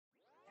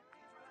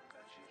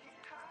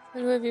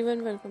Hello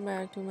everyone, welcome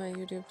back to my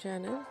YouTube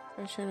channel,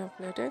 Fashion of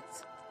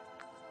Latex.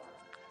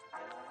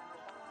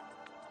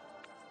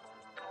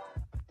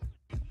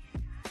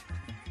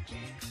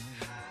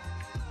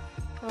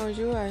 How are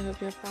you? I hope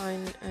you're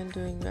fine and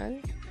doing well.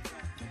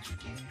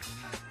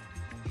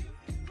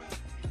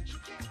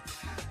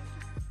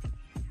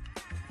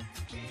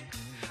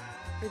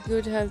 With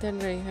good health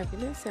and very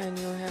happiness, and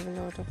you'll have a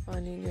lot of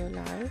fun in your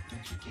life.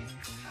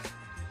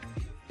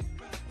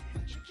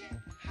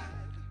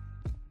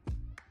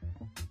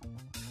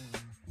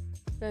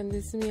 Friend,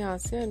 this is me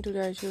Asya, and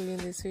today I show you in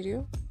this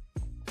video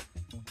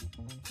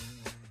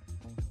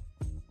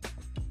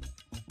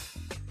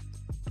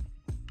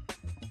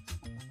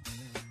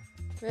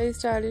very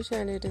stylish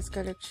and latest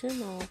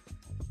collection of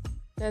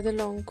leather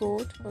long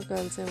coat for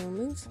girls and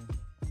women.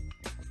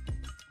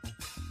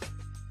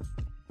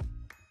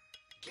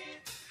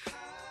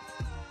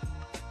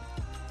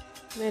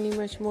 Many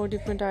much more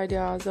different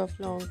ideas of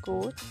long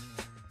coat.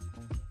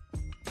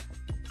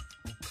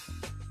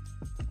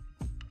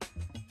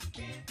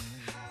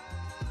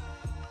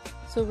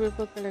 So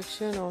beautiful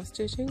collection of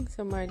stitching,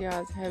 some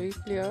ideas heavy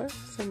flare,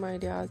 some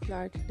ideas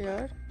light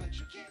flare.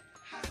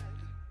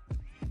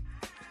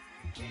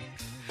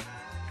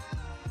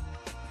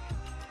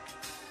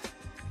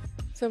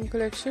 Some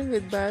collection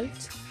with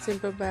belts,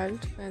 simple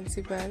belt,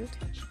 fancy belt.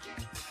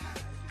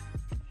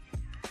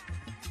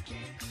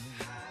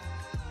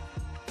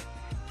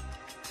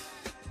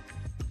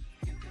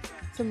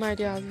 Some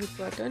ideas with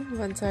button,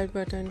 one side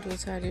button, two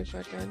sided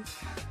button.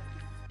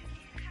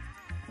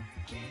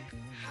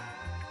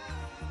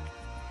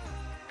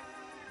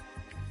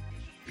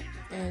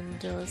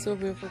 And so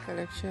beautiful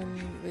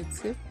collection with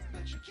zip.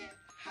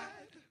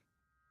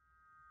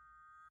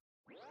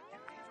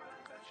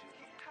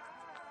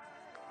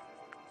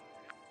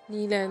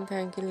 Knee length,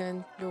 ankle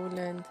length, low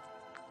length,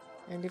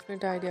 and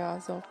different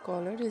ideas of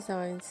collar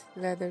designs,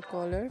 leather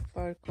collar,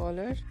 fur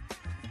collar.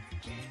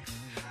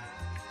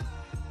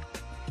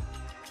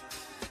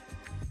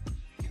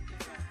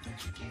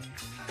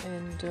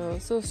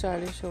 And so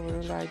stylish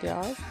overall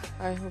ideas.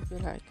 I hope you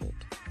like it.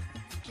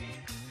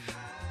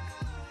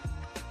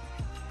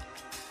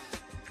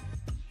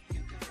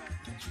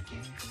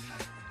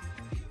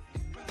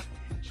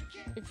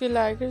 If you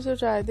like it, so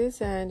try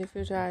this, and if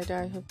you try it,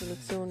 I hope you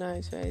look so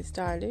nice, very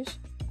stylish,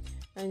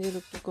 and you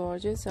look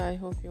gorgeous. I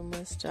hope you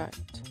must try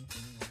it.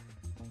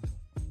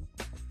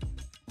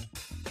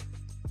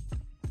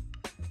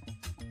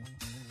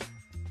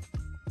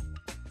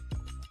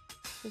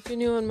 If you're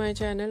new on my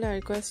channel, I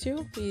request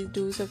you, please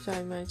do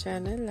subscribe my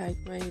channel, like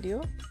my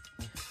video,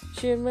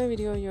 share my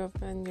video with your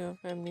friends, your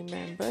family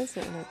members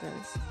and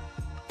others.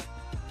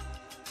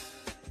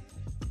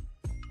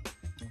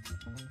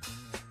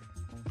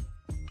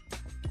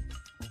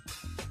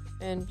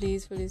 And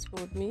please fully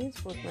support me,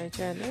 support my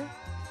channel.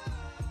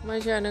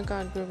 My channel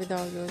can't grow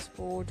without your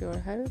support, your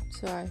help,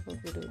 so I hope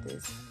you do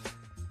this.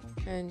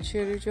 And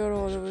share it your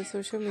all over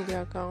social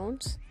media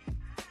accounts.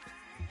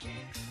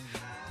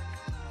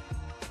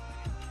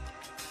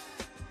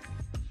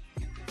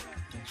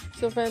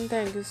 So friend,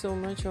 thank you so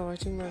much for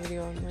watching my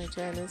video on my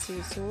channel. See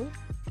you soon.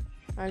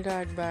 I'll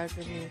write back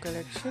with new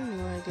collection,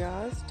 new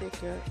ideas. Take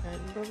care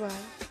and bye bye.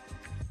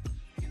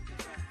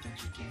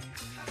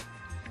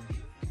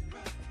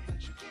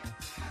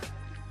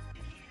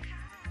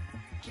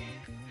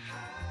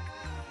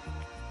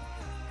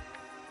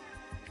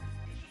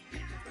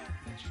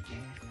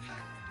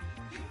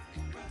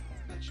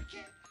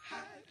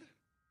 Hide.